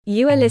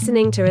You are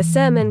listening to a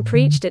sermon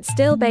preached at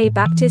Still Bay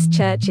Baptist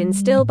Church in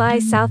Still Bay,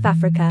 South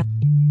Africa.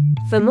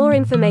 For more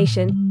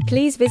information,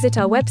 please visit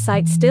our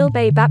website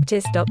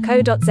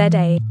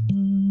stillbaybaptist.co.za.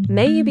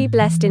 May you be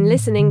blessed in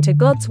listening to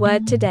God's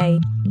Word today.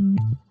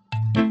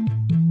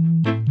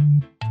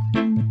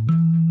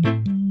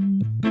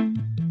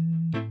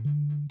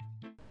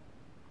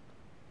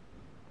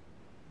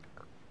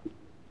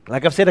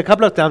 Like I've said a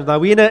couple of times now,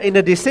 we're in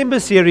a December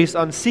series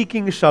on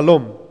seeking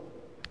Shalom,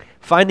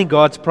 finding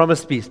God's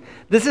promised peace.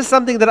 This is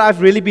something that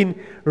I've really been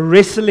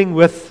wrestling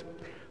with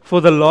for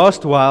the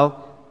last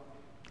while.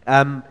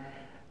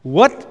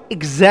 What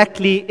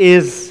exactly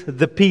is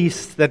the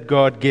peace that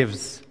God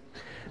gives?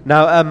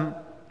 Now,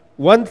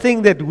 one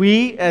thing that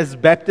we as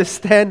Baptists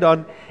stand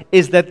on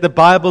is that the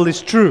Bible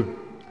is true.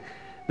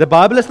 The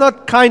Bible is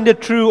not kind of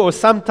true or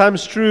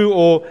sometimes true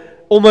or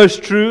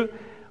almost true.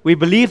 We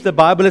believe the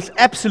Bible is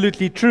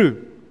absolutely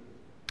true.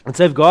 And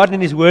so if God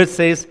in His Word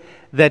says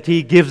that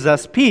He gives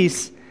us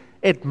peace,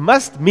 it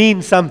must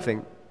mean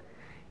something.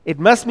 It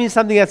must mean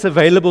something that's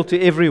available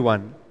to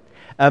everyone.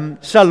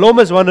 Shalom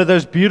is one of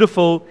those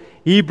beautiful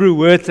Hebrew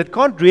words that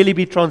can't really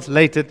be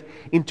translated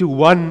into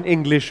one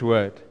English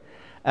word.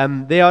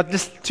 There are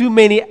just too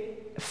many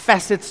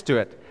facets to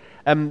it.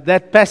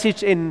 That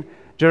passage in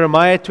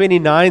Jeremiah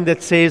 29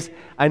 that says,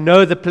 I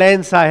know the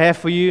plans I have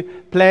for you,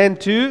 plan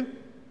to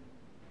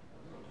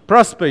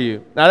prosper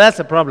you. Now that's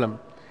a problem,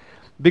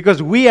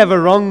 because we have a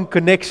wrong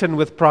connection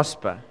with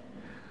prosper.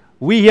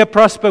 We hear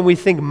prosper and we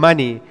think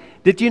money.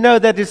 Did you know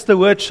that it's the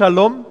word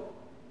shalom?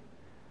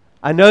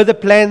 I know the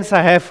plans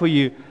I have for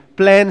you,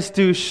 plans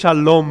to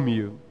shalom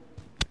you,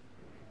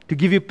 to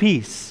give you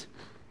peace,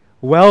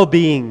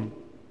 well-being,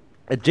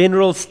 a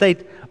general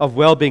state of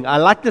well-being. I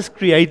like this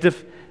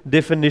creative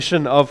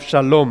definition of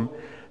shalom.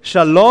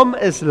 Shalom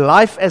is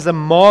life as a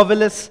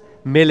marvelous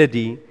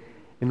melody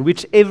in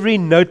which every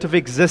note of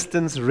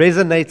existence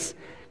resonates,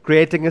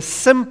 creating a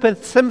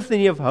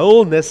symphony of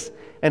wholeness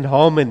and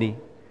harmony.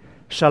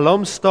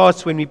 Shalom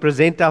starts when we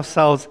present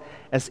ourselves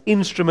as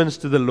instruments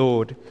to the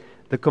Lord,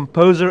 the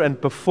composer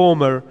and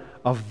performer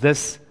of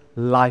this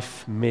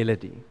life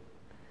melody.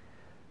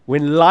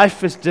 When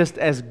life is just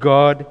as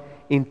God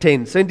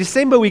intends. So in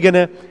December we're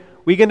gonna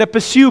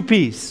pursue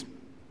peace.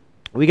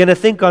 We're gonna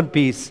think on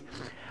peace.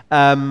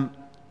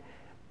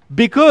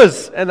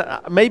 Because, and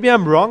maybe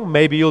I'm wrong,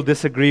 maybe you'll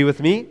disagree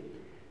with me,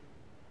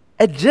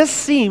 it just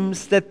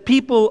seems that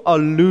people are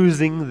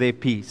losing their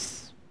peace.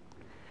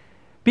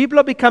 People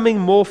are becoming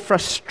more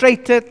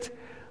frustrated,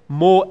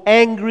 more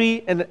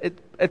angry, and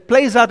it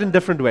plays out in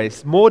different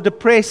ways. More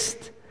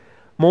depressed,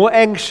 more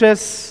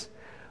anxious,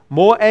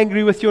 more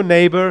angry with your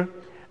neighbor.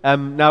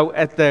 Now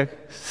at the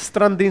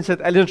stranddienst at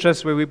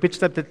Ellentrust, where we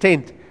pitched up the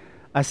tent,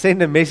 I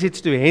sent a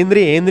message to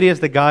Henry. Henry is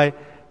the guy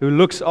who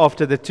looks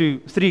after the 3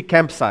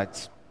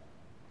 campsites.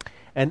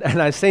 And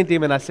I sent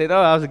him and I said,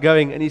 oh, how's it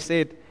going? And he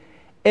said,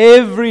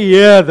 every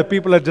year the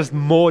people are just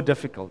more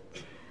difficult.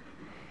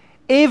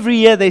 Every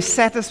year they're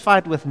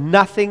satisfied with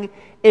nothing.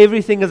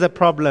 Everything is a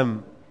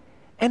problem.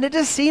 And it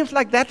just seems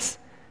like that's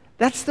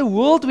the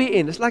world we're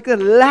in. It's like a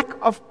lack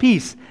of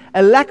peace,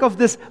 a lack of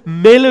this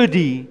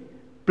melody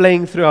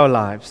playing through our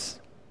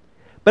lives.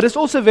 But it's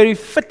also very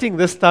fitting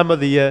this time of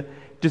the year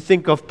to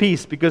think of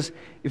peace, because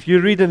if you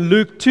read in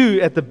Luke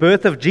 2, at the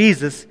birth of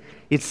Jesus,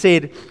 it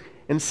said,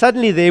 and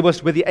suddenly there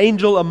was with the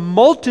angel a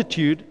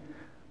multitude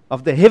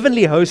of the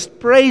heavenly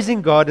host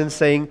praising God and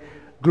saying,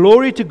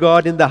 glory to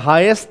God in the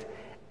highest,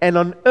 and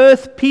on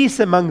earth peace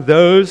among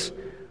those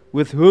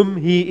with whom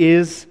He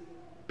is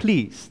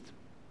pleased.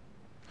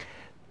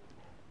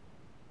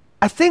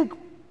 I think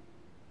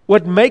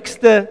what makes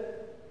the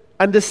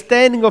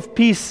understanding of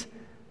peace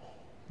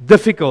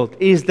difficult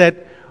is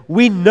that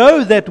we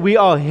know that we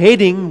are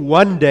heading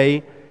one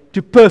day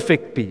to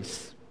perfect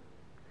peace.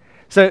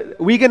 So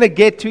we're going to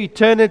get to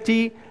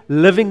eternity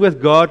living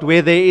with God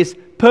where there is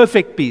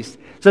perfect peace.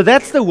 So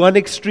that's the one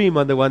extreme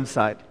on the one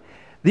side.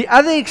 The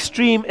other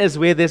extreme is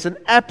where there's an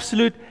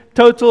absolute,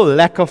 total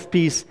lack of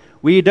peace,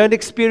 where you don't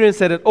experience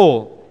that at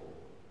all.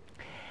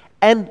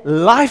 And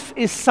life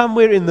is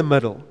somewhere in the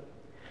middle.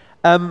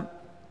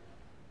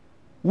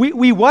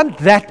 We want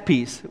that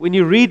peace. When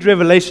you read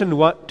Revelation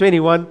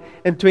 21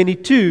 and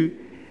 22,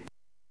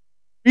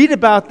 read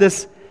about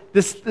this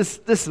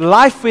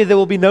life where there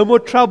will be no more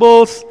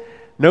troubles,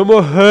 no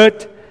more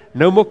hurt,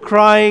 no more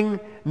crying,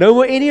 no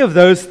more any of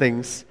those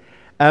things.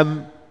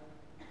 But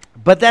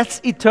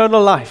that's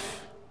eternal life.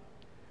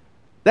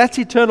 That's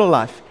eternal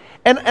life.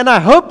 And I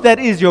hope that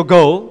is your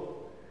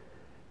goal,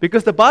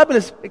 because the Bible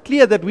is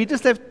clear that we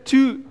just have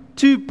two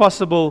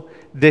possible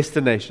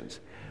destinations.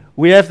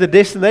 We have the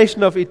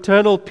destination of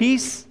eternal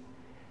peace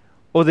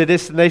or the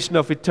destination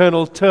of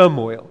eternal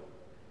turmoil.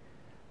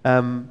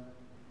 Now,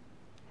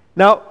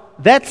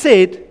 that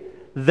said,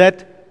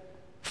 that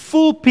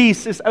full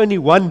peace is only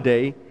one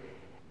day,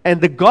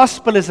 and the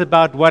gospel is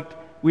about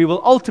what we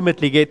will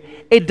ultimately get.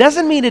 It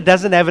doesn't mean it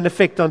doesn't have an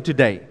effect on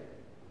today.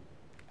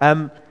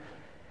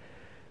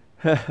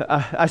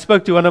 I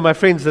spoke to one of my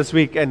friends this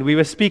week, and we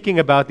were speaking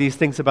about these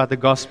things about the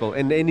gospel,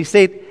 and he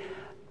said,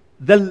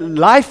 the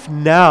life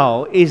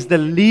now is the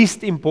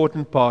least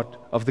important part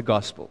of the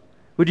gospel.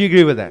 Would you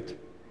agree with that?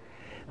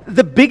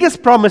 The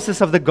biggest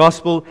promises of the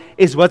gospel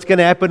is what's going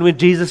to happen when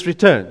Jesus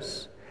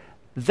returns.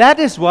 That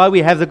is why we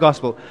have the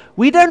gospel.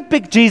 We don't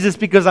pick Jesus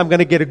because I'm going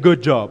to get a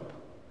good job.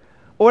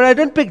 Or I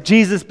don't pick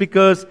Jesus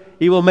because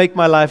he will make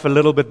my life a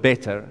little bit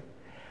better.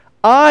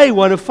 I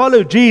want to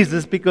follow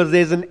Jesus because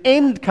there's an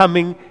end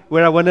coming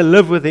where I want to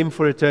live with him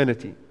for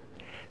eternity.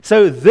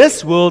 So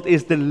this world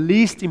is the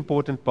least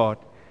important part.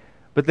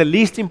 But the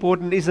least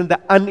important isn't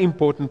the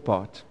unimportant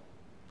part.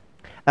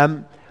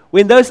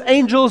 When those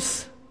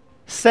angels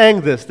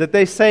sang this, that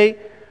they say,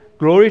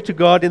 glory to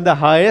God in the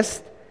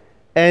highest,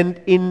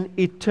 and in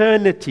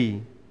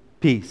eternity,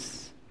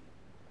 peace.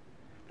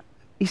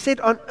 He said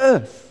on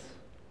earth.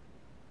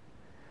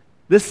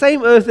 The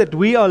same earth that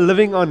we are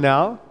living on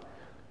now,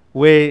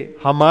 where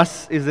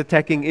Hamas is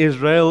attacking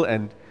Israel,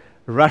 and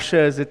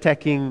Russia is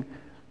attacking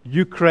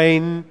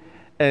Ukraine,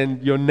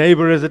 and your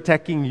neighbor is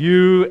attacking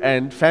you,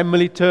 and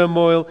family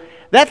turmoil.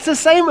 That's the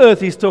same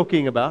earth he's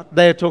talking about,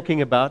 they are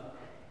talking about.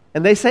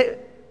 And they say,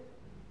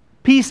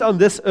 peace on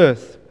this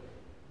earth.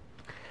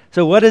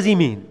 So what does he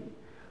mean?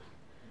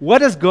 What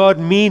does God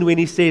mean when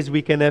he says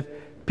we can have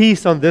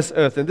peace on this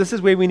earth? And this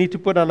is where we need to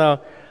put on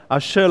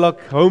our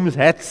Sherlock Holmes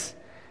hats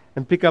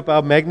and pick up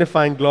our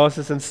magnifying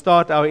glasses and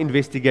start our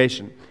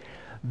investigation.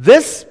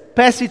 This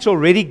passage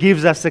already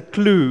gives us a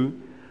clue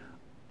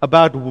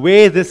about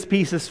where this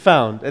peace is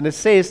found. And it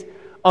says,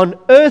 on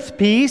earth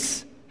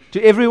peace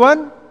to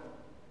everyone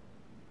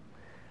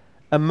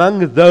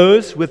among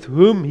those with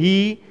whom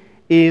he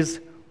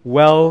is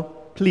well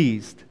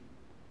pleased.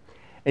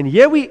 And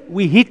here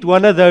we hit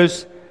one of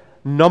those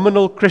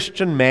nominal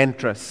Christian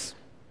mantras.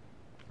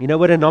 You know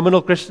what a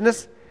nominal Christian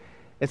is?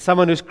 It's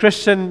someone who's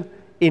Christian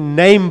in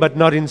name but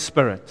not in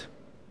spirit.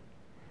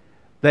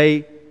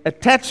 They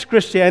attach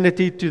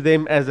Christianity to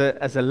them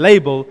as a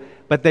label,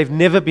 but they've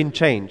never been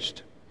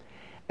changed.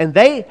 And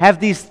they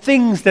have these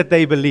things that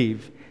they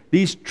believe,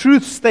 these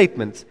truth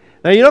statements.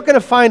 Now, you're not going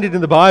to find it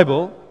in the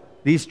Bible,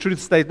 these truth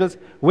statements.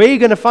 Where are you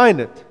going to find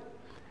it?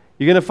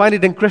 You're going to find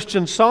it in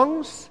Christian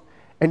songs,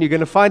 and you're going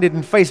to find it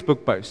in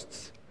Facebook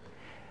posts.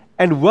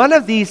 And one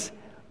of these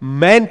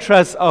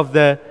mantras of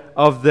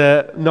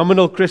the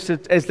nominal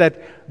Christians is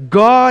that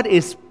God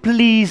is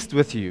pleased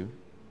with you.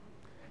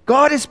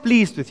 God is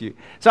pleased with you.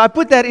 So I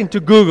put that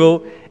into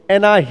Google,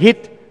 and I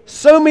hit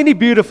so many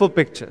beautiful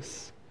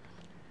pictures.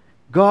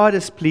 God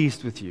is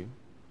pleased with you.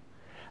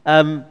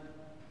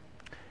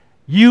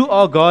 You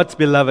are God's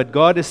beloved.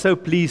 God is so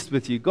pleased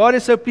with you. God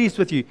is so pleased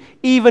with you,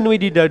 even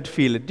when you don't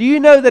feel it. Do you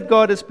know that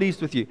God is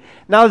pleased with you?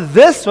 Now,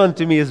 this one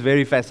to me is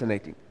very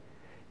fascinating.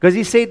 Because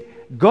he said,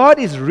 God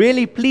is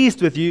really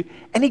pleased with you,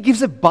 and he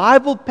gives a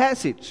Bible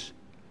passage.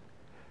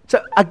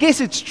 So I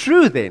guess it's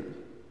true then,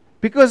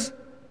 because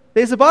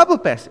there's a Bible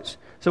passage.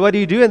 So what do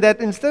you do in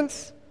that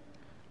instance?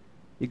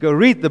 You go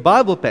read the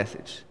Bible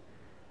passage.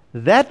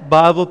 That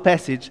Bible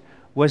passage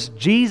was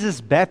Jesus'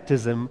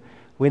 baptism,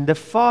 when the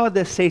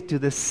Father said to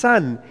the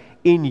Son,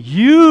 in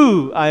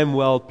you I am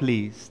well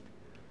pleased.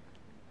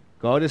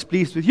 God is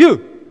pleased with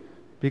you,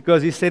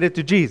 because he said it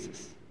to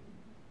Jesus.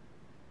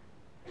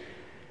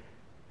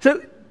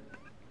 So,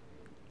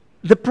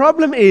 the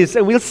problem is,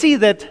 and we'll see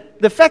that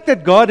the fact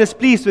that God is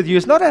pleased with you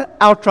is not an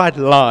outright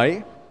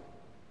lie.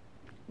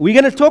 We're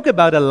going to talk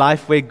about a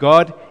life where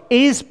God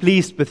is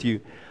pleased with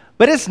you.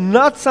 But it's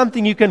not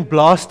something you can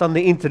blast on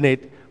the internet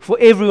for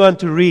everyone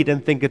to read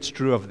and think it's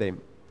true of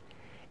them.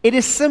 It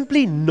is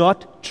simply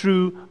not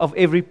true of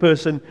every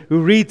person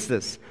who reads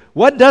this.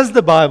 What does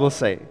the Bible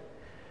say?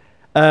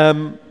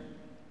 God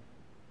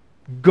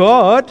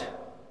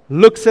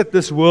looks at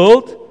this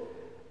world,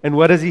 and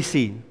what does he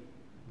see?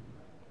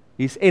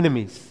 His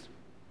enemies.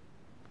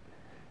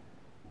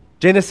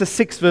 Genesis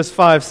 6 verse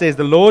 5 says,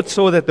 the Lord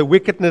saw that the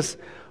wickedness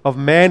of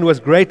man was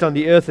great on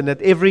the earth, and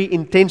that every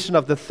intention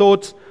of the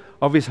thoughts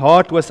of his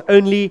heart was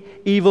only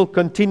evil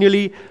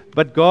continually,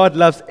 but God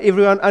loves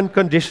everyone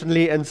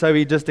unconditionally, and so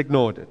he just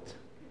ignored it.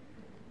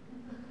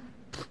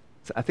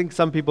 So I think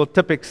some people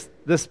typicked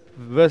this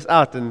verse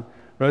out and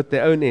wrote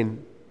their own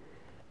in.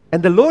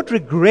 And the Lord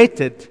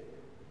regretted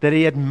that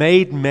he had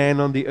made man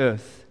on the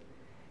earth.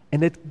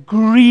 And it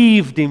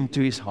grieved him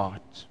to his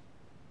heart.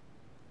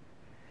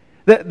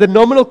 The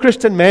nominal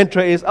Christian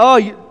mantra is,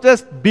 you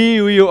just be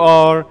who you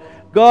are.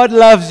 God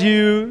loves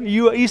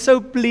you. He's so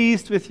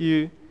pleased with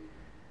you.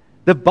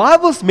 The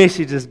Bible's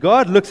message is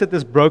God looks at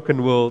this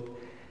broken world,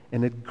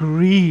 and it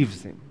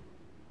grieves him.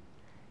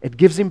 It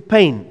gives him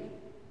pain.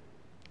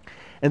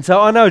 And so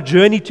on our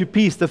journey to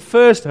peace, the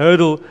first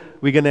hurdle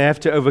we're going to have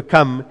to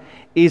overcome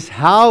is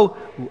how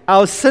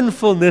our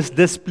sinfulness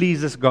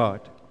displeases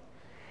God.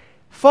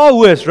 Far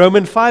worse,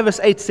 Romans 5 verse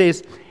 8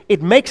 says,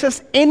 it makes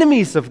us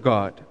enemies of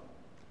God.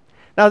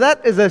 Now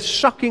that is a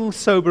shocking,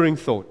 sobering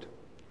thought.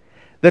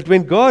 That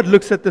when God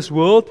looks at this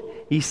world,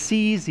 he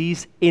sees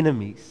his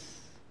enemies.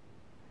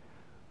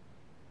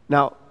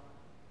 Now,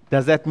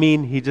 does that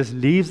mean he just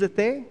leaves it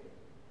there?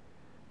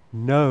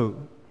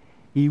 No.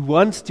 He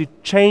wants to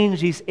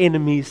change his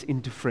enemies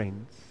into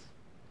friends.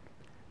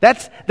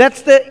 That's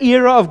the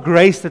era of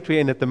grace that we're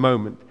in at the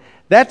moment.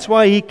 That's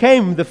why he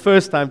came the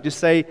first time to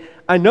say,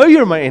 I know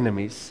you're my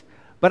enemies,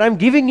 but I'm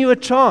giving you a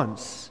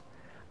chance.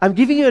 I'm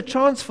giving you a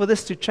chance for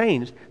this to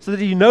change so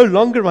that you're no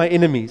longer my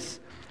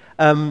enemies.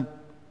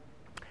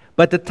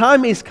 But the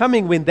time is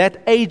coming when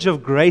that age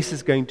of grace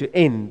is going to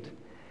end,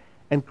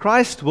 and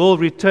Christ will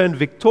return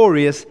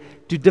victorious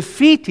to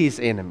defeat his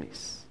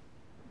enemies.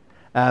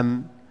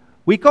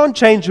 We can't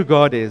change who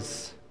God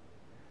is.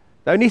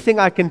 The only thing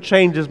I can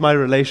change is my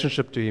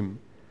relationship to him,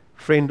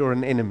 friend or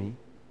an enemy.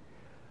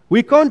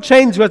 We can't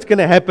change what's going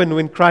to happen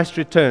when Christ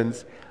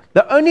returns.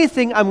 The only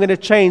thing I'm going to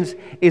change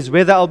is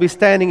whether I'll be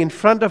standing in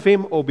front of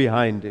him or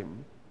behind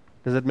him.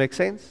 Does that make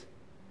sense?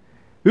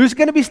 Who's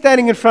going to be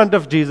standing in front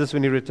of Jesus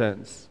when he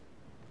returns?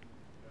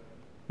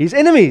 His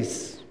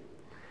enemies.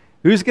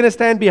 Who's going to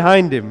stand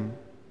behind him?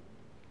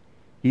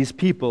 His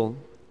people,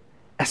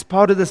 as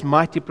part of this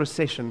mighty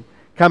procession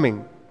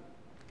coming.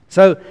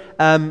 So,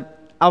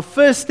 our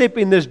first step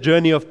in this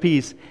journey of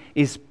peace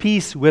is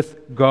peace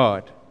with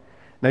God.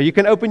 Now, you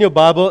can open your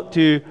Bible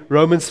to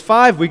Romans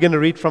 5. We're going to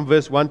read from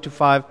verse 1 to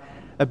 5.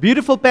 A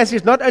beautiful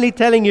passage, not only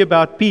telling you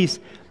about peace,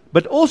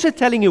 but also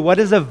telling you what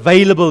is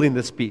available in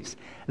this peace.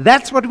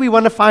 That's what we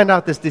want to find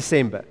out this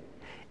December.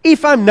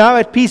 If I'm now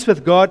at peace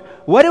with God,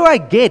 what do I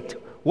get?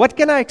 What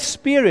can I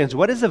experience?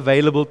 What is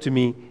available to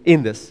me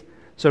in this?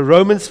 So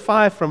Romans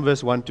 5 from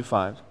verse 1 to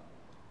 5.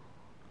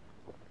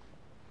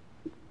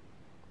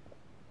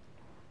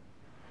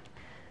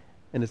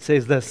 And it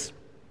says this,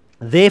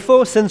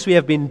 Therefore, since we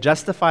have been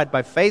justified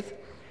by faith,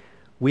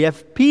 we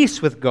have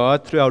peace with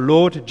God through our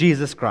Lord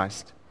Jesus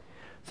Christ.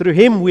 Through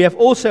him we have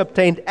also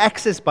obtained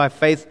access by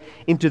faith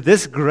into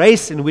this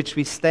grace in which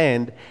we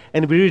stand,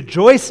 and we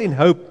rejoice in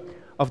hope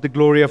of the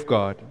glory of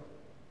God.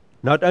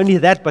 Not only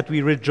that, but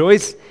we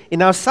rejoice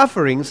in our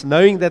sufferings,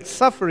 knowing that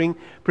suffering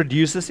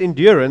produces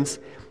endurance,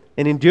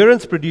 and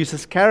endurance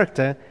produces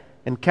character,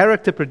 and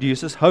character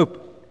produces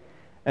hope.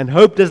 And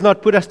hope does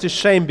not put us to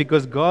shame,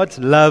 because God's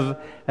love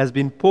has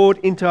been poured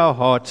into our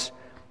hearts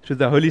through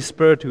the Holy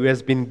Spirit who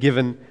has been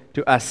given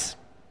to us.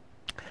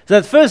 So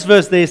that first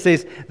verse there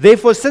says,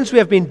 Therefore, since we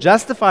have been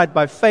justified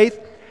by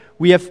faith,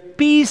 we have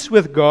peace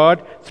with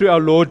God through our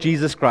Lord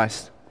Jesus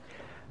Christ.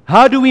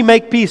 How do we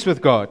make peace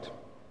with God?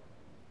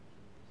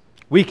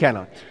 We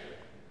cannot.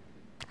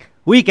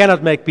 We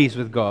cannot make peace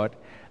with God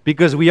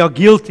because we are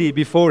guilty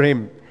before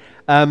him.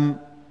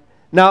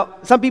 Now,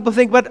 some people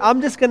think, but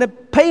I'm just going to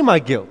pay my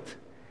guilt.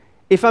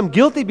 If I'm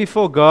guilty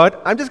before God,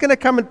 I'm just going to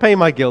come and pay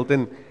my guilt.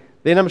 And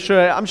then I'm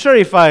sure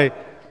if I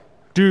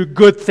do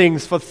good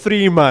things for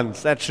 3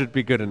 months, that should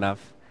be good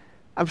enough.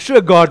 I'm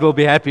sure God will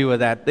be happy with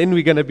that. Then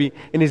we're going to be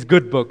in his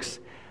good books.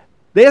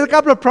 There's a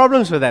couple of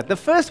problems with that. The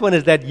first one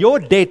is that your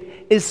debt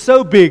is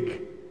so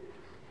big,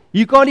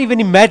 you can't even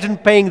imagine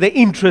paying the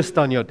interest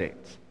on your debt.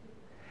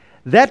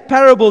 That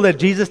parable that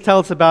Jesus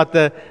tells about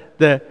the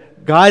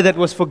guy that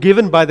was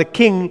forgiven by the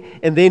king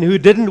and then who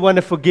didn't want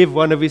to forgive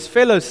one of his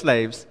fellow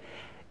slaves,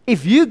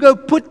 if you go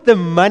put the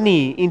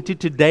money into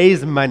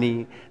today's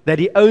money that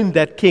he owed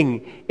that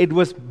king, it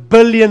was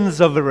billions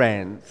of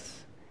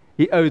rands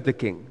he owed the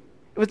king.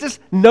 It was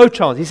just no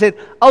chance. He said,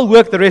 I'll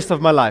work the rest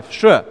of my life.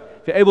 Sure,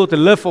 if you're able to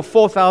live for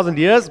 4,000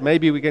 years,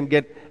 maybe we can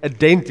get a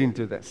dent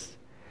into this.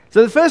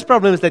 So the first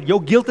problem is that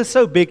your guilt is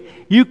so big,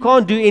 you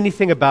can't do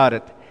anything about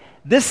it.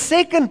 The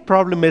second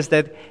problem is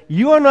that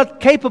you are not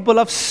capable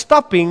of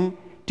stopping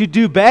to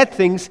do bad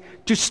things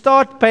to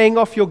start paying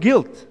off your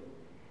guilt.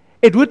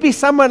 It would be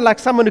someone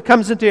who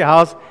comes into your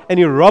house and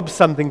he robs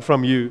something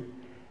from you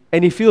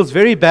and he feels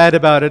very bad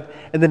about it,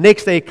 and the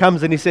next day he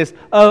comes and he says,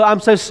 oh, I'm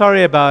so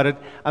sorry about it.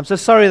 I'm so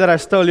sorry that I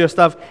stole your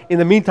stuff. In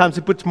the meantime,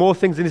 he puts more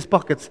things in his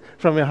pockets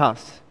from your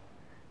house.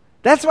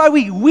 That's why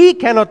we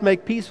cannot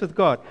make peace with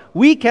God.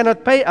 We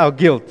cannot pay our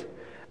guilt.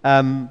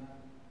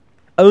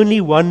 Only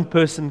one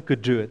person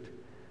could do it.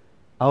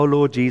 Our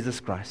Lord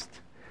Jesus Christ.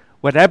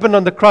 What happened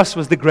on the cross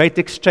was the great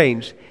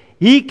exchange.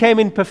 He came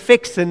in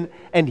perfection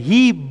and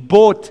he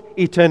bought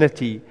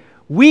eternity.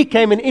 We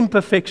came in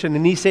imperfection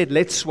and he said,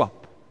 let's swap.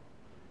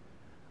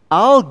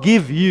 I'll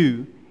give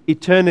you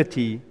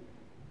eternity.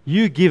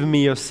 You give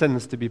me your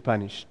sins to be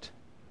punished.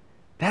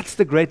 That's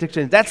the great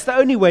exchange. That's the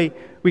only way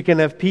we can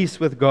have peace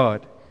with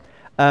God.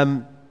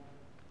 And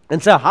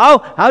so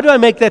how do I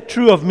make that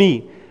true of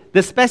me?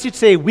 This passage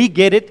says we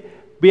get it.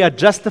 We are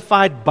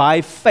justified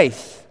by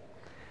faith.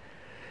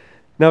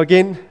 Now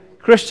again,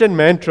 Christian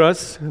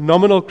mantras,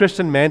 nominal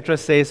Christian mantra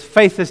says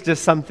faith is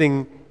just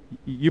something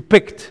you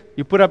picked.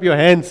 You put up your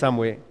hand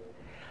somewhere.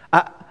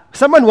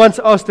 Someone once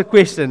asked a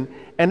question,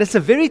 and it's a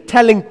very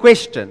telling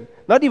question.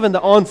 Not even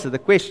the answer, the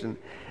question.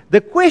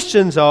 The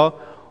questions are,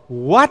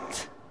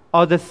 what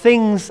are the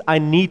things I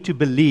need to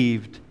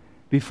believe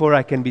before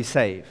I can be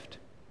saved?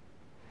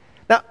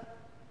 Now,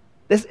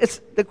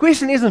 the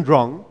question isn't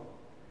wrong,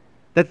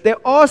 that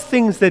there are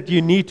things that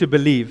you need to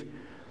believe.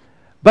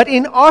 But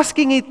in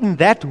asking it in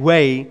that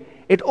way,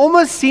 it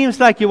almost seems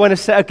like you want to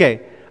say,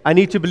 okay, I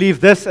need to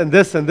believe this and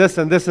this and this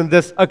and this and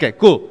this. Okay,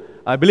 cool.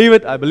 I believe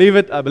it, I believe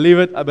it, I believe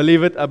it, I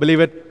believe it, I believe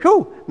it.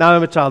 Cool. Now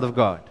I'm a child of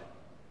God.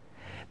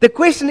 The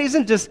question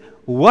isn't just,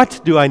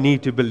 what do I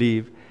need to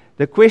believe?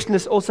 The question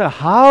is also,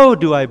 how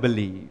do I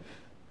believe?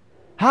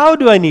 How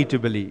do I need to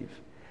believe?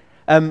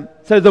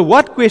 So the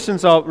what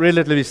questions are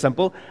relatively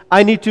simple.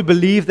 I need to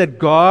believe that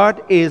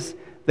God is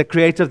the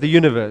creator of the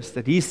universe,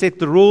 that He set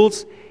the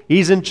rules,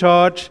 He's in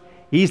charge,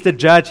 He's the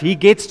judge, He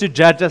gets to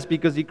judge us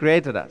because He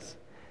created us.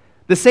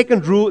 The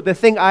second rule, the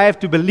thing I have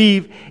to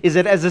believe, is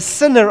that as a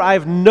sinner, I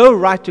have no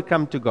right to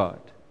come to God.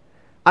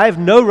 I have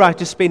no right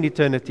to spend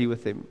eternity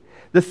with Him.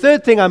 The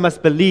third thing I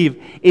must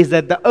believe is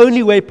that the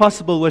only way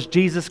possible was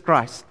Jesus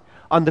Christ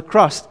on the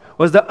cross,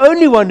 was the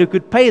only one who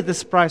could pay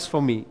this price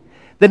for me.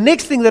 The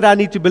next thing that I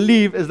need to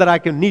believe is that I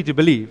need to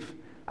believe.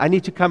 I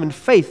need to come in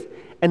faith,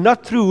 and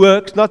not through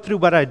works, not through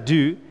what I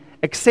do,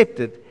 accept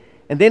it.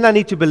 And then I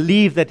need to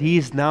believe that He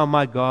is now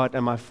my God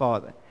and my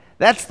Father.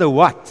 That's the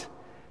what.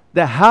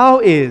 The how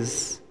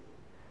is,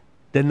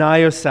 deny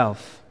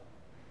yourself,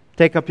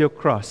 take up your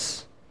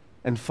cross,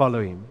 and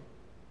follow Him.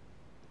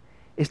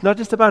 It's not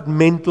just about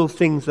mental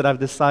things that I've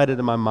decided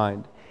in my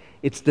mind.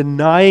 It's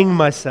denying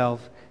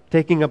myself,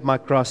 taking up my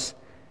cross,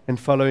 and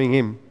following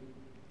Him.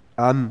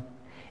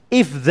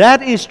 If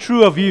that is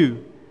true of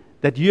you,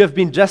 that you have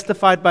been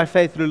justified by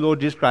faith through the Lord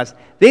Jesus Christ,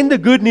 then the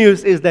good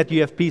news is that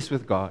you have peace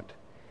with God.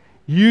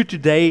 You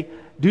today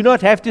do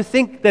not have to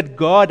think that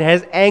God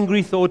has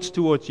angry thoughts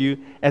towards you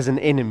as an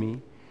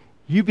enemy.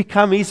 You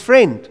become His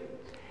friend.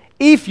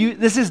 If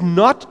this is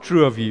not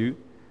true of you,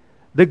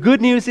 the good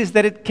news is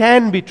that it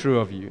can be true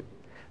of you.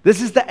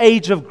 This is the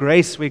age of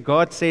grace where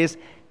God says,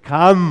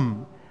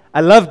 come.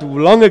 I loved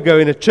long ago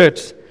in a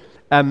church,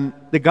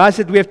 the guy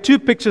said, we have two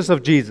pictures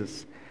of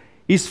Jesus.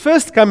 His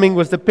first coming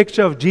was the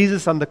picture of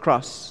Jesus on the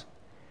cross.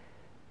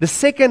 The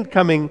second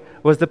coming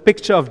was the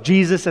picture of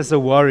Jesus as a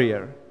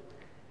warrior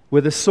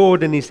with a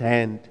sword in his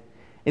hand.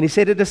 And he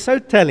said it is so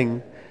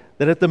telling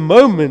that at the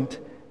moment,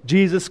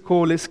 Jesus'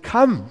 call is,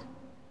 come.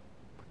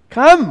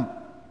 Come.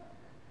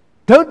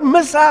 Don't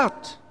miss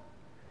out.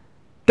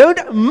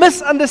 Don't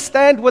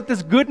misunderstand what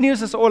this good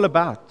news is all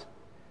about.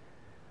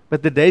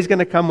 But the day is going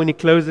to come when He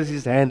closes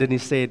His hand and He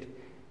said,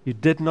 you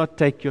did not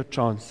take your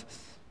chances.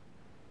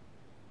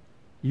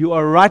 You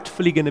are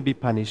rightfully going to be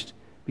punished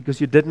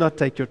because you did not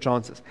take your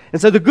chances. And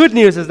so the good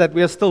news is that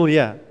we are still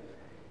here.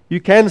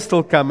 You can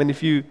still come, and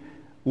if you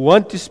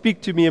want to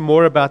speak to me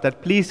more about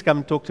that, please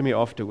come talk to me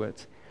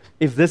afterwards,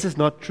 if this is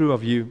not true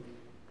of you.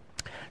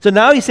 So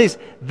now he says,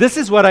 this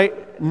is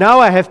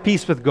now I have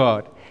peace with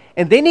God.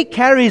 And then he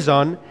carries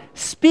on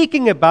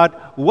speaking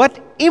about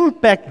what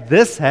impact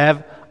this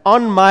have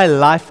on my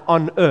life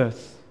on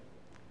earth.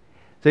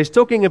 So he's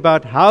talking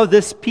about how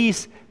this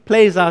peace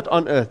plays out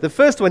on earth. The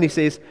first one he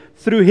says,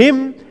 through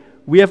Him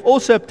we have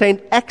also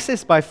obtained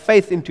access by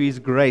faith into His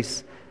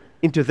grace,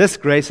 into this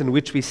grace in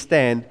which we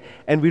stand,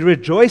 and we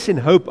rejoice in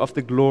hope of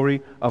the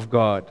glory of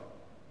God.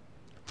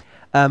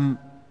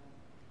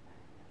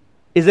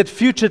 Is it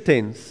future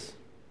tense?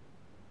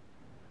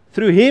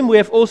 Through Him we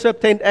have also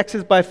obtained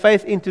access by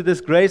faith into this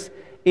grace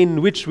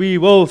in which we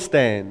will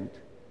stand.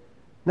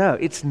 No,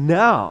 it's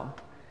now.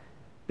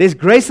 There's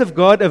grace of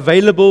God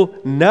available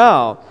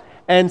now.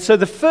 And so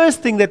the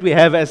first thing that we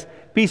have as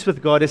peace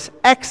with God is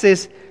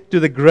access to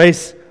the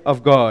grace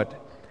of God.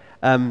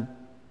 Okay,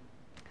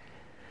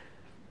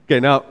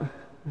 now,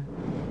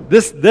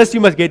 this you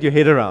must get your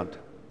head around.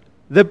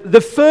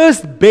 The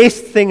first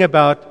best thing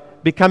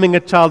about becoming a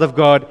child of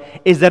God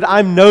is that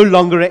I'm no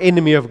longer an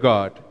enemy of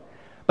God.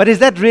 But is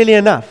that really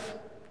enough?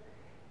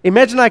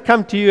 Imagine I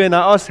come to you and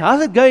I ask,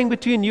 how's it going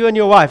between you and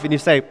your wife? And you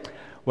say,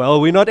 well,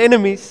 we're not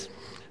enemies.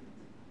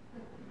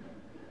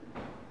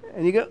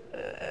 And you go,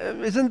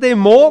 isn't there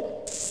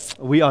more?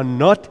 We are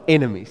not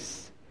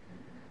enemies.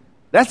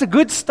 That's a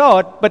good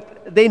start,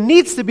 but there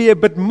needs to be a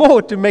bit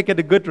more to make it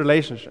a good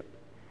relationship.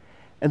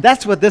 And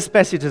that's what this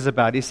passage is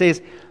about. He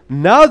says,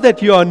 now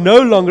that you are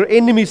no longer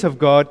enemies of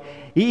God,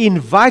 He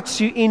invites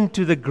you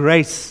into the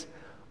grace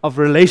of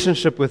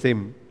relationship with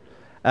Him.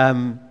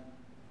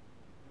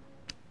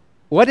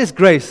 What is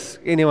grace?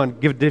 Anyone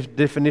give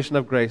definition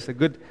of grace? A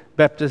good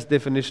Baptist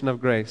definition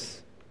of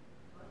grace.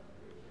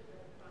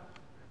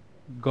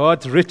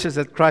 God's riches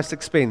at Christ's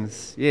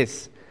expense.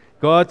 Yes.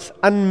 God's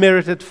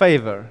unmerited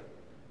favor.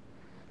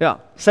 Yeah.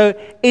 So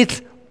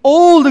it's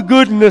all the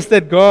goodness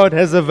that God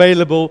has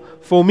available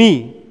for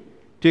me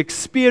to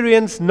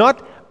experience,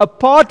 not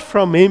apart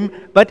from Him,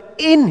 but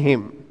in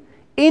Him.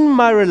 In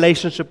my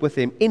relationship with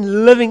Him,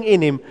 in living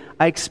in Him,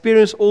 I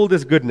experience all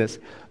this goodness.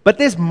 But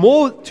there's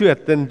more to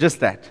it than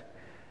just that.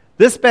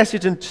 This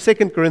passage in 2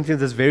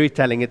 Corinthians is very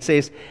telling. It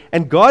says,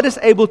 and God is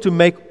able to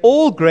make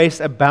all grace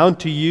abound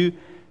to you,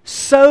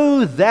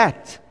 so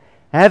that,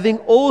 having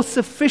all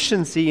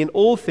sufficiency in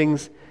all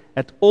things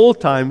at all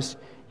times,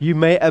 you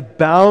may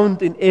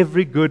abound in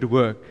every good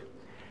work.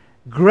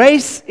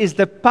 Grace is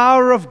the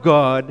power of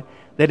God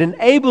that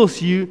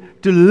enables you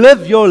to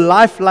live your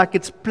life like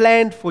it's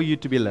planned for you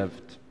to be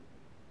lived.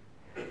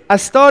 I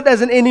start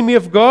as an enemy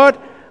of God.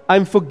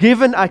 I'm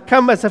forgiven. I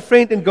come as a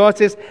friend, and God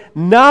says,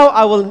 now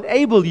I will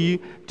enable you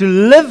to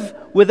live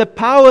with the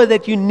power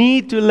that you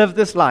need to live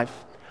this life.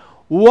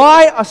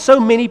 Why are so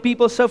many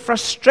people so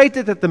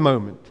frustrated at the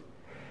moment?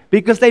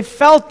 because they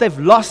felt they've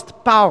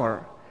lost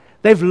power.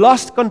 They've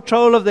lost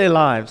control of their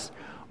lives.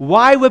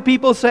 Why were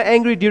people so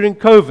angry during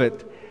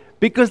COVID?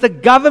 Because the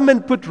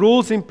government put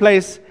rules in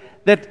place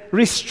that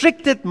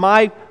restricted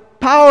my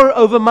power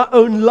over my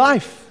own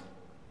life.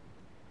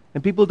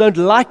 And people don't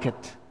like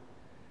it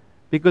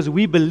because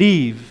we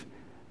believe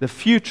the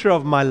future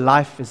of my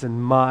life is in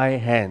my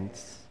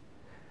hands.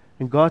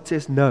 And God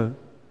says, no,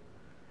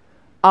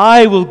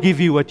 I will give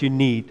you what you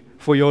need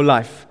for your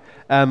life.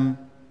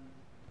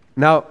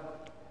 Now,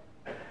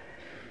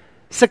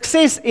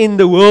 success in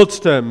the world's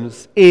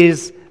terms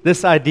is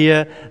this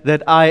idea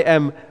that I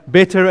am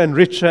better and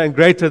richer and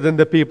greater than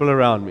the people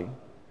around me.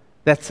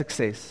 That's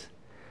success.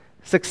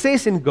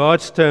 Success in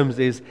God's terms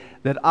is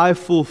that I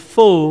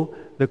fulfill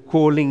the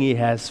calling He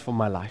has for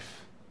my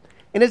life.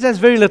 And it has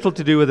very little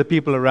to do with the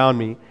people around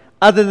me,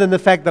 other than the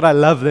fact that I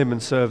love them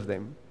and serve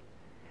them.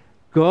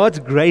 God's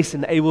grace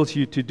enables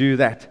you to do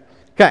that.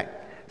 Okay,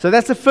 so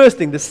that's the first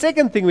thing. The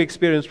second thing we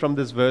experience from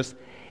this verse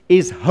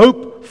is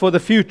hope for the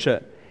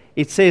future.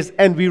 It says,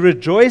 and we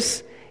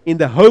rejoice in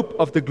the hope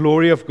of the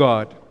glory of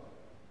God.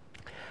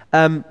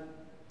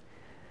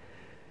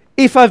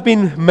 If I've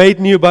been made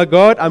new by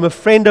God, I'm a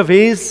friend of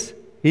His,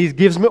 He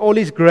gives me all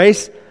His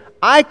grace,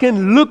 I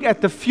can look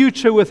at the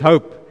future with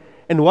hope.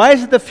 And why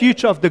is it the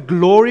future of the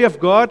glory of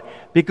God?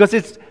 Because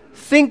it's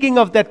thinking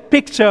of that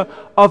picture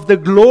of the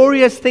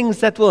glorious things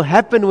that will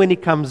happen when He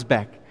comes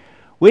back.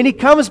 When He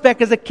comes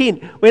back as a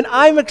king, when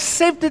I'm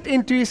accepted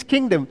into His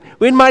kingdom,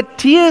 when my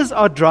tears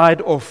are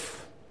dried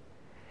off.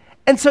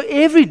 And so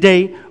every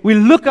day we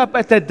look up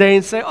at that day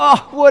and say,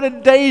 oh, what a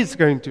day it's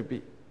going to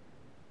be.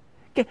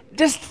 Okay,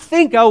 just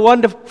think how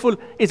wonderful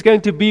it's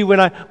going to be when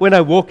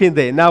I walk in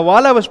there. Now,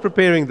 while I was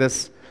preparing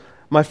this,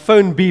 my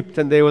phone beeped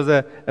and there was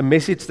a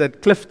message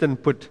that Clifton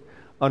put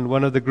on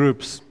one of the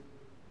groups.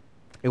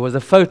 It was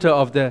a photo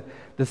of the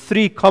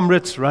 3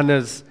 Comrades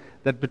runners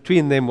that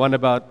between them won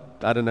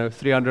about,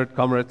 300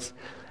 Comrades.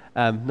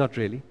 Not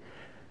really.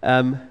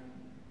 And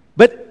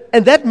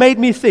that made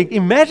me think,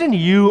 imagine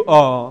you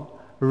are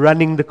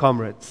running the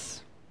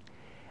Comrades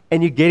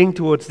and you're getting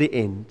towards the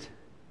end.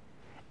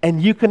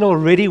 And you can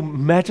already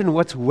imagine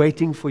what's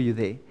waiting for you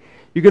there.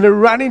 You're going to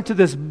run into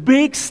this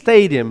big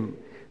stadium.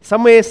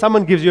 Somewhere,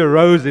 someone gives you a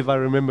rose, if I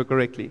remember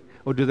correctly.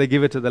 Or do they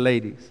give it to the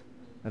ladies?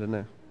 I don't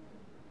know.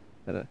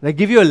 They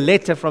give you a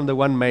letter from the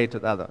one maid to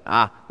the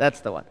other.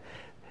 That's the one.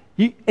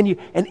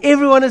 And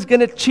everyone is going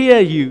to cheer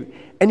you.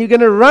 And you're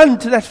going to run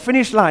to that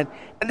finish line.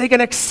 And they're going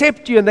to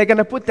accept you. And they're going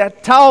to put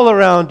that towel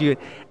around you.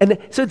 And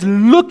so it's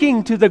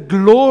looking to the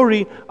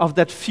glory of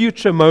that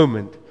future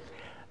moment.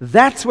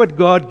 That's what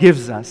God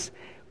gives us.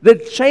 The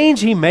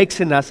change He makes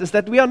in us is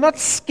that we are not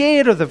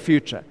scared of the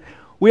future.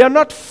 We are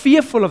not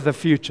fearful of the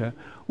future.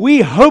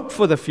 We hope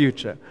for the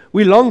future.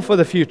 We long for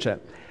the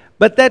future.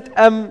 But that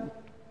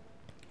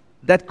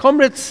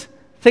Comrades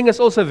thing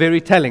is also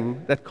very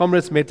telling, that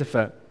Comrades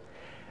metaphor.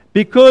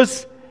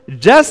 Because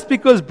just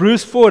because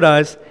Bruce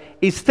Fordyce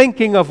is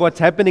thinking of what's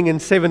happening in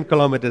 7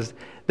 kilometers,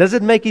 does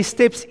it make his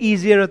steps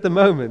easier at the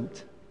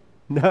moment?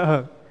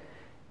 No.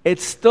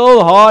 It's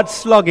still hard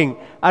slogging.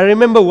 I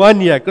remember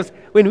one year, because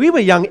when we were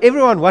young,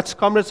 everyone watched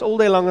Comrades all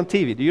day long on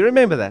TV. Do you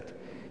remember that?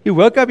 You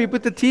woke up, you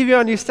put the TV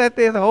on, you sat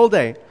there the whole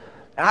day.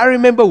 I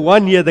remember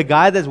one year, the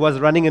guy that was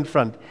running in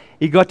front,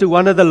 he got to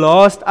one of the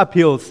last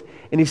uphills,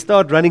 and he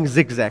started running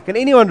zigzag. Can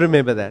anyone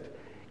remember that?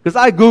 Because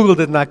I Googled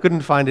it, and I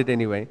couldn't find it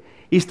anyway.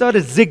 He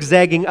started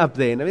zigzagging up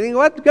there, and I'm thinking,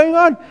 what's going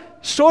on?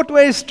 Short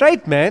way is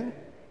straight, man.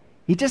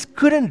 He just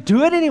couldn't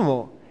do it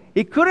anymore.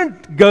 He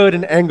couldn't go at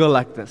an angle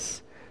like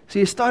this. So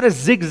he started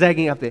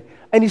zigzagging up there.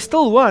 And he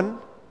still won.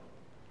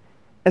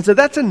 And so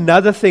that's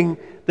another thing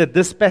that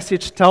this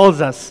passage tells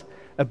us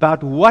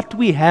about what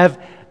we have.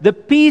 The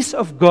peace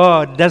of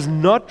God does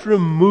not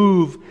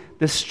remove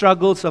the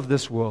struggles of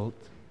this world.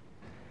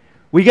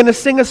 We're going to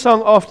sing a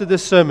song after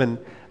this sermon,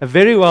 a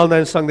very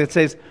well-known song that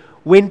says,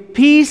 when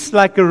peace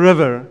like a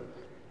river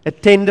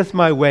attendeth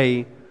my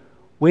way,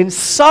 when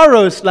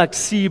sorrows like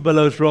sea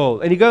billows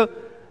roll. And you go,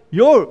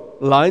 your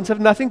lines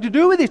have nothing to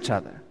do with each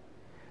other.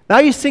 Now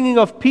you're singing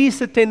of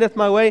peace attendeth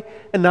my way,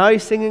 and now you're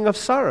singing of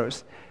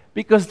sorrows,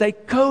 because they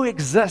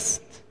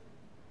coexist.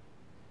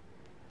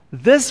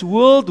 This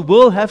world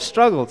will have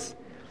struggles.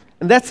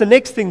 And that's the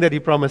next thing that He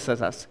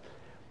promises us.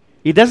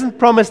 He doesn't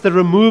promise the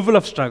removal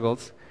of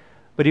struggles,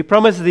 but He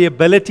promises the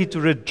ability to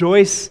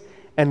rejoice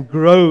and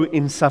grow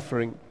in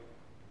suffering.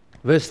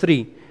 Verse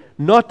 3,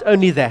 not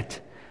only that,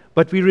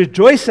 but we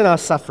rejoice in our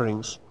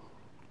sufferings,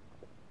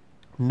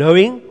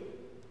 knowing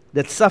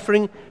that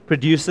suffering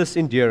produces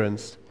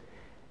endurance.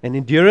 And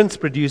endurance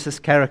produces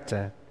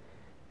character,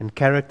 and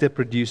character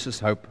produces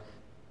hope.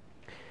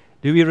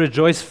 Do we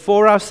rejoice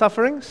for our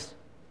sufferings?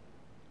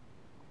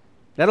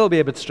 That'll be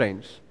a bit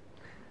strange.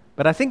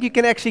 But I think you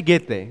can actually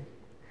get there.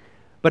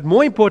 But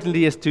more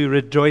importantly is to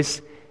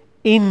rejoice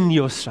in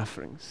your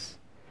sufferings.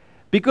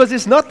 Because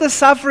it's not the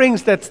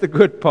sufferings that's the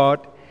good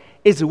part,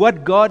 it's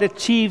what God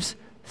achieves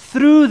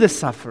through the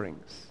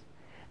sufferings.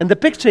 And the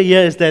picture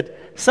here is that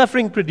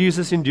suffering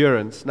produces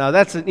endurance. Now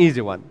that's an easy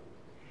one.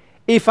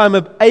 If I'm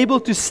able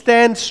to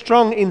stand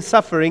strong in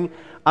suffering,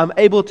 I'm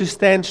able to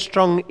stand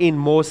strong in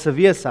more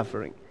severe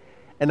suffering.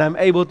 And I'm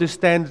able to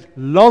stand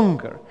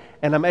longer.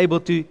 And I'm able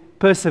to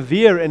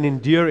persevere and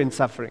endure in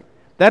suffering.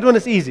 That one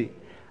is easy.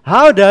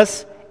 How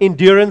does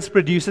endurance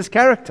produce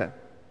character?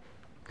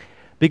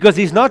 Because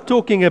he's not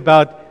talking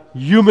about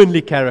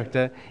humanly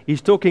character.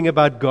 He's talking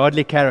about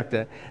godly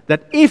character.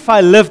 That if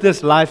I live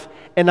this life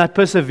and I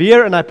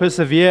persevere and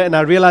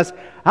I realize,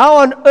 how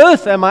on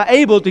earth am I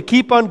able to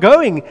keep on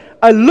going?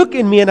 I look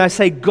in me and I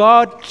say,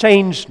 God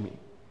changed me.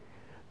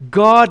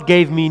 God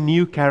gave me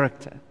new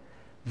character.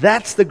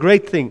 That's the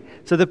great thing.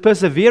 So the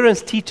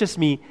perseverance teaches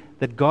me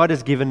that God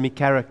has given me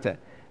character.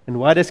 And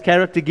why does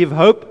character give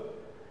hope?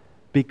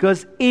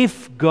 Because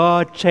if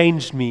God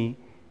changed me,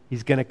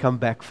 He's going to come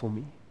back for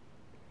me.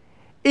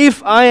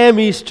 If I am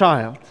His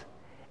child,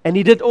 and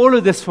He did all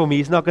of this for me,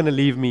 He's not going to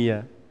leave me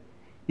here.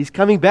 He's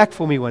coming back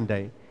for me one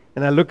day.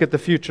 And I look at the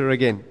future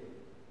again.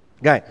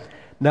 Okay.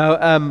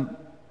 Now,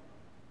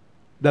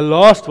 the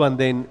last one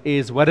then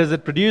is, what does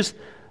it produce?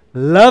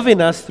 Love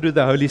in us through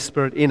the Holy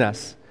Spirit in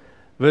us.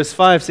 Verse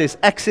 5 says,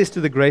 access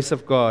to the grace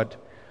of God.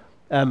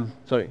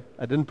 Sorry,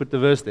 I didn't put the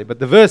verse there. But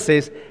the verse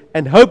says,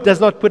 and hope does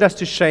not put us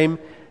to shame,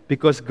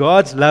 because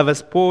God's love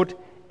is poured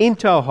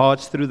into our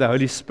hearts through the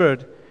Holy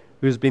Spirit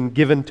who has been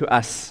given to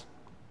us.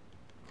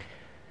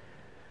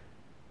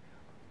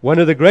 One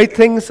of the great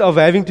things of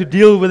having to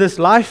deal with this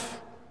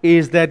life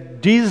is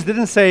that Jesus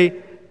didn't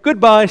say,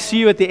 goodbye, see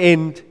you at the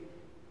end,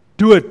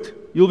 do it,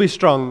 you'll be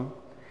strong,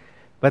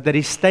 but that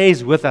He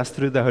stays with us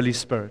through the Holy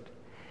Spirit.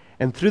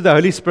 And through the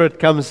Holy Spirit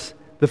comes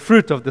the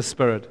fruit of the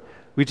Spirit,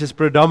 which is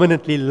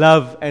predominantly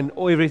love and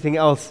everything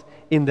else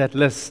in that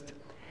list.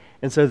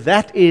 And so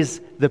that is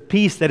the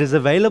peace that is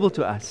available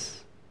to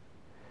us.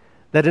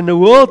 That in a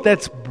world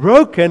that's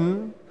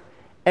broken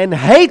and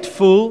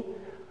hateful,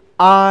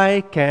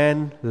 I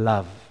can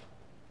love.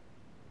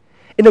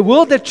 In a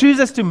world that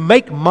chooses to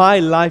make my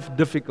life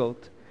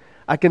difficult,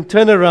 I can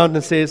turn around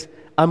and says,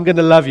 I'm going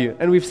to love you.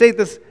 And we've said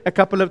this a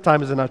couple of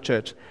times in our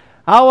church.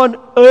 How on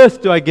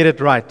earth do I get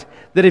it right?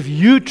 That if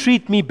you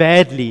treat me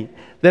badly,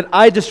 that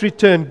I just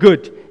return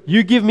good.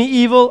 You give me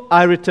evil,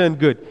 I return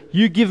good.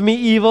 You give me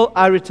evil,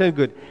 I return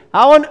good.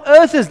 How on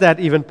earth is that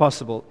even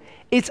possible?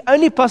 It's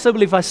only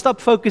possible if I stop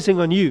focusing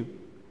on you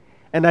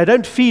and I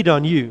don't feed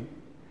on you.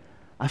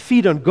 I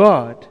feed on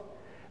God.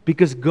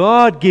 Because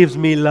God gives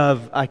me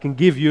love, I can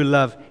give you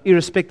love,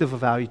 irrespective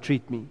of how you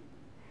treat me.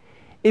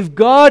 If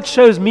God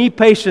shows me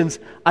patience,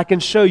 I can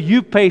show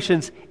you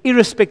patience,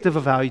 irrespective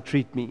of how you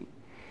treat me.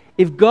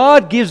 If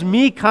God gives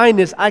me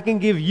kindness, I can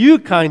give you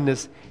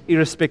kindness,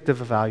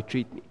 irrespective of how you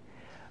treat me.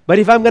 But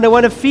if I'm going to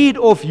want to feed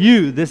off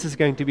you, this is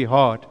going to be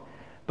hard.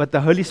 But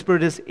the Holy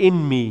Spirit is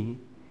in me,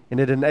 and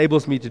it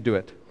enables me to do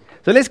it.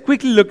 So let's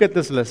quickly look at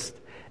this list.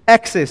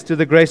 Access to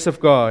the grace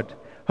of God,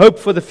 hope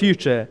for the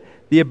future,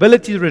 the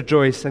ability to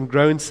rejoice and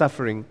grow in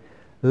suffering,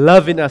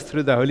 love in us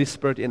through the Holy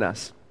Spirit in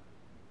us.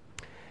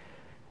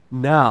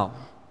 Now,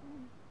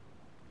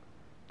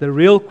 the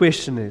real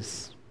question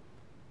is,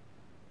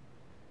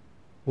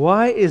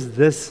 why is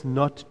this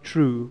not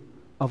true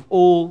of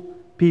all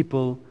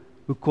people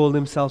who call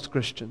themselves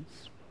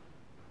Christians?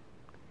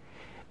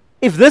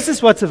 If this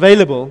is what's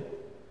available,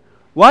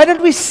 why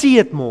don't we see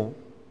it more?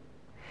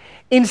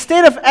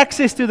 Instead of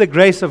access to the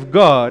grace of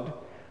God,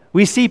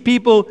 we see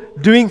people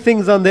doing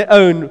things on their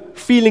own,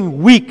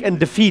 feeling weak and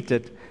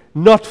defeated,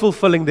 not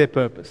fulfilling their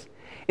purpose.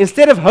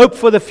 Instead of hope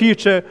for the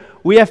future,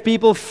 we have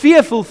people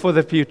fearful for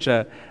the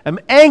future,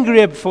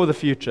 angry for the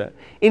future.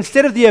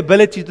 Instead of the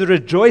ability to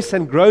rejoice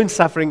and grow in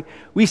suffering,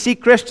 we see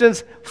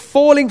Christians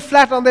falling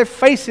flat on their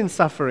face in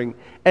suffering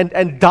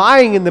and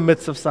dying in the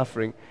midst of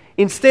suffering.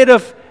 Instead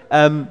of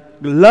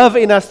love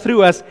in us,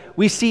 through us,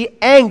 we see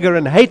anger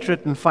and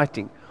hatred and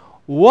fighting.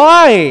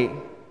 Why,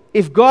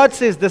 if God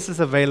says this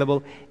is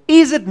available,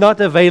 is it not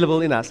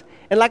available in us?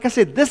 And like I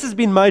said, this has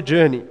been my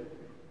journey.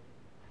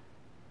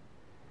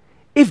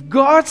 If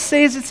God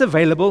says it's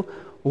available,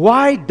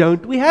 why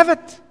don't we have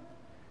it?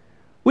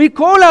 We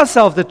call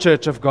ourselves the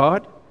church of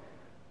God.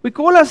 We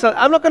call ourselves,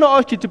 I'm not going to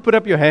ask you to put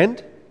up your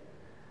hand,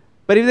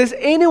 but if there's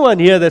anyone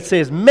here that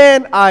says,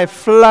 man, I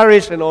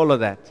flourish in all of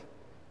that,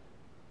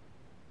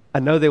 I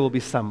know there will be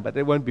some, but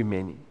there won't be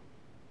many.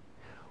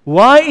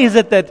 Why is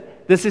it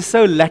that this is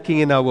so lacking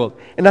in our world?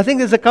 And I think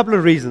there's a couple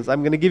of reasons.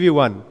 I'm going to give you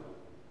one.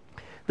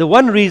 The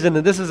one reason,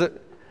 and this is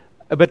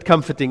a bit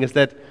comforting, is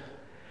that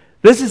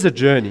this is a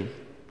journey.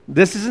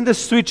 This isn't a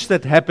switch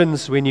that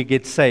happens when you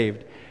get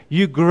saved.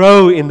 You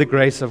grow in the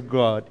grace of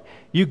God.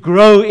 You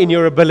grow in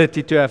your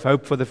ability to have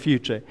hope for the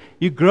future.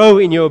 You grow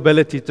in your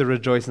ability to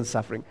rejoice in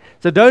suffering.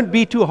 So don't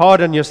be too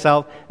hard on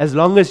yourself as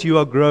long as you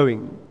are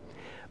growing.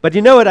 But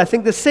you know what? I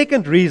think the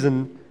second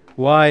reason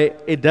why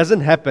it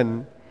doesn't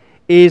happen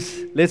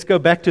is, let's go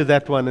back to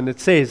that one, and it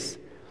says,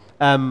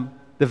 the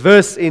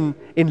verse in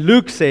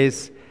Luke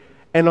says,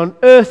 and on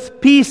earth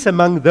peace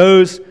among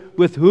those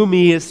with whom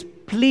He is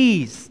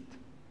pleased.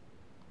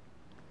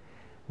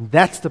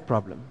 That's the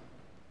problem.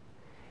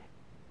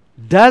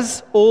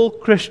 Does all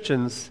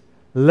Christians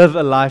live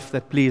a life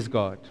that please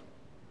God?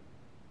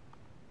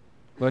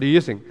 What do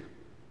you think?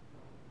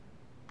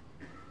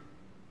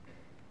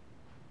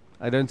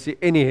 I don't see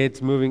any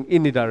heads moving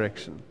any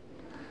direction.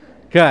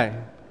 Okay.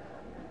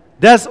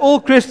 Does all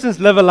Christians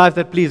live a life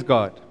that please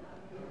God?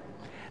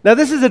 Now,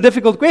 this is a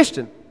difficult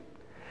question.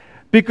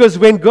 Because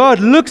when God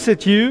looks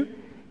at you,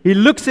 He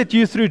looks at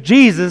you through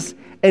Jesus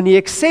and He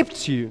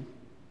accepts you.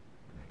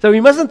 So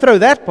we mustn't throw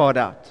that part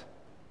out.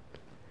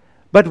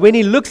 But when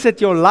He looks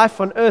at your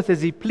life on earth, is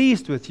He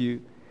pleased with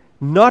you?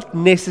 Not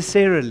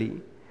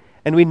necessarily.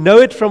 And we know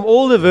it from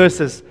all the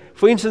verses,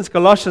 for instance,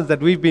 Colossians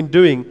that we've been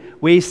doing,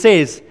 where He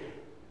says,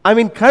 I'm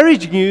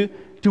encouraging you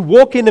to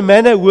walk in a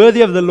manner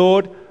worthy of the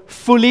Lord,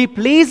 fully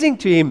pleasing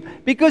to Him,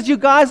 because you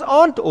guys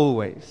aren't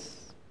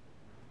always.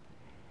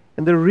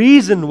 And the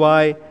reason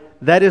why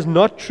that is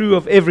not true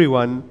of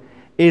everyone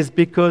is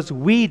because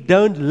we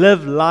don't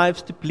live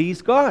lives to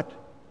please God.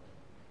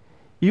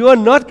 You are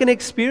not going to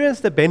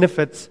experience the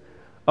benefits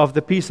of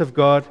the peace of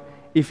God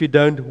if you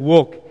don't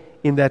walk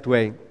in that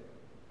way.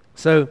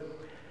 So,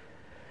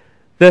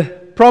 the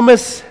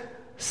promise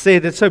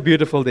said, it's so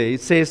beautiful there.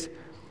 It says,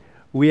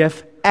 we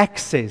have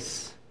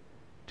access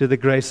to the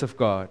grace of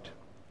God.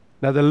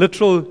 Now, the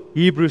literal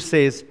Hebrew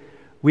says,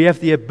 we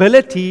have the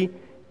ability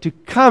to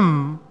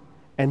come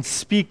and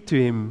speak to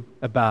Him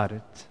about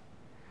it.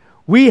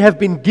 We have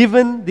been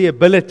given the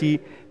ability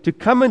to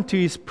come into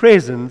His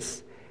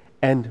presence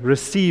and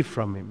receive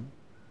from Him.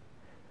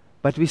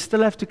 But we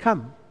still have to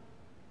come.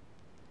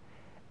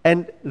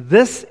 And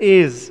this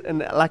is, and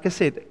like I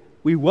said,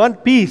 we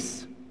want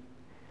peace.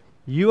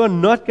 You are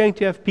not going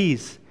to have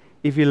peace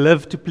if you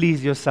live to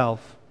please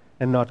yourself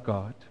and not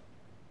God.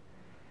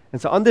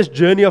 And so on this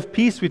journey of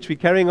peace, which we're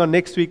carrying on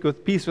next week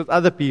with peace with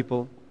other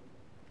people,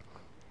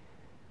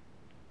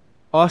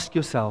 ask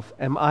yourself,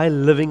 am I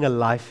living a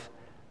life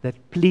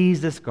that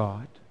pleases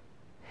God?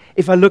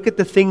 If I look at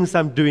the things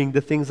I'm doing,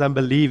 the things I'm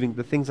believing,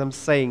 the things I'm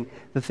saying,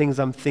 the things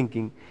I'm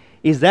thinking,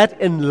 is that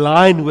in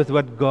line with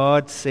what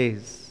God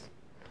says?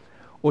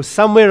 Or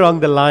somewhere along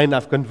the line,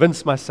 I've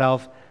convinced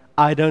myself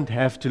I don't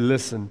have to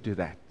listen to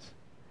that.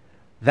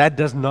 That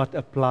does not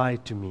apply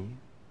to me.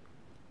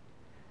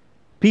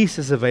 Peace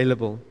is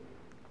available.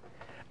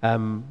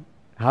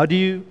 How do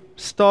you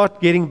start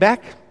getting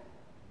back?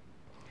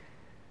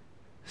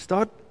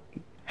 Start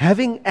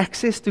having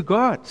access to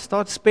God.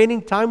 Start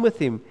spending time with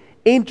Him.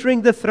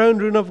 Entering the throne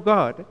room of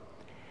God.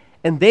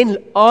 And then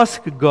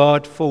ask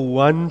God for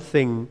one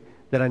thing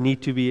that I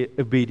need to be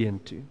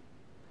obedient to.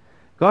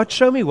 God,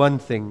 show me one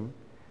thing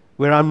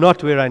where I'm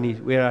not where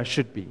I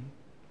should be.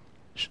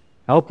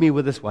 Help me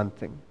with this one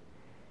thing.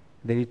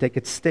 Then you take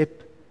it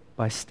step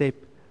by step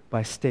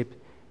by step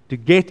to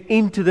get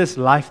into this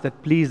life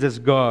that pleases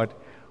God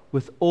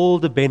with all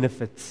the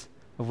benefits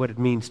of what it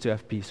means to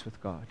have peace with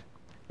God.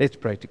 Let's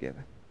pray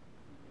together.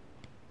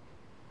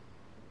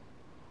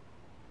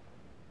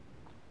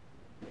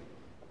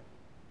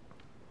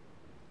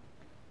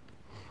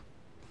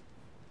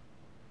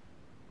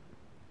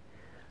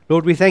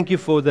 Lord, we thank You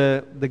for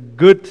the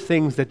good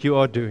things that You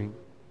are doing.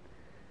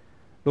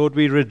 Lord,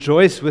 we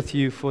rejoice with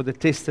You for the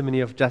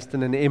testimony of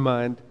Justin and Emma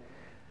and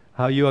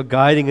how You are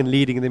guiding and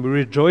leading them. We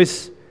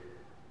rejoice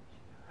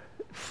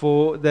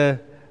for the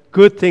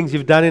good things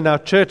You've done in our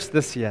church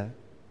this year.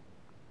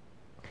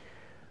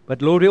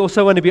 But Lord, we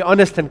also want to be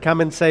honest and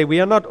come and say we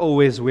are not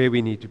always where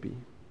we need to be.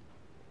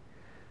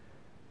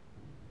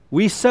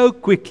 We so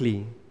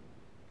quickly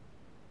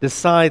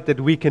decide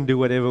that we can do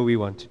whatever we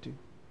want to do.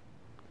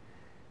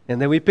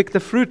 And then we pick the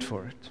fruit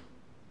for it.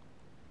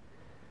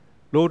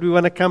 Lord, we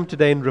want to come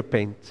today and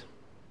repent.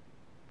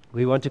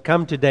 We want to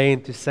come today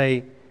and to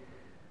say,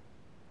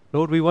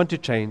 Lord, we want to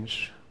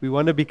change. We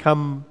want to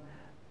become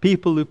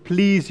people who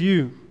please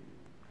You.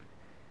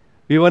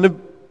 We want to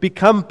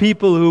become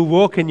people who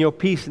walk in Your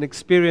peace and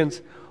experience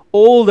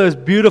all those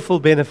beautiful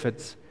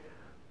benefits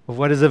of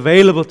what is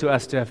available to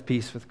us to have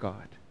peace with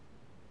God.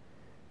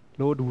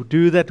 Lord,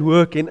 do that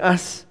work in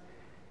us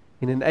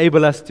and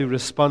enable us to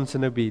respond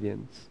in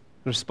obedience.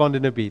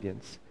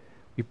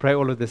 We pray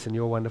all of this in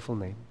Your wonderful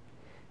name.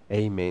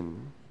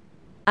 Amen.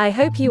 I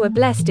hope you were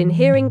blessed in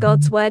hearing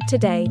God's word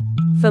today.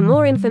 For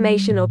more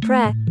information or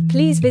prayer,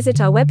 please visit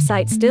our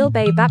website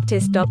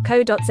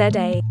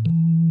stillbaybaptist.co.za.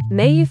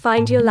 May you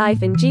find your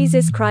life in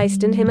Jesus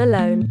Christ and Him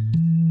alone.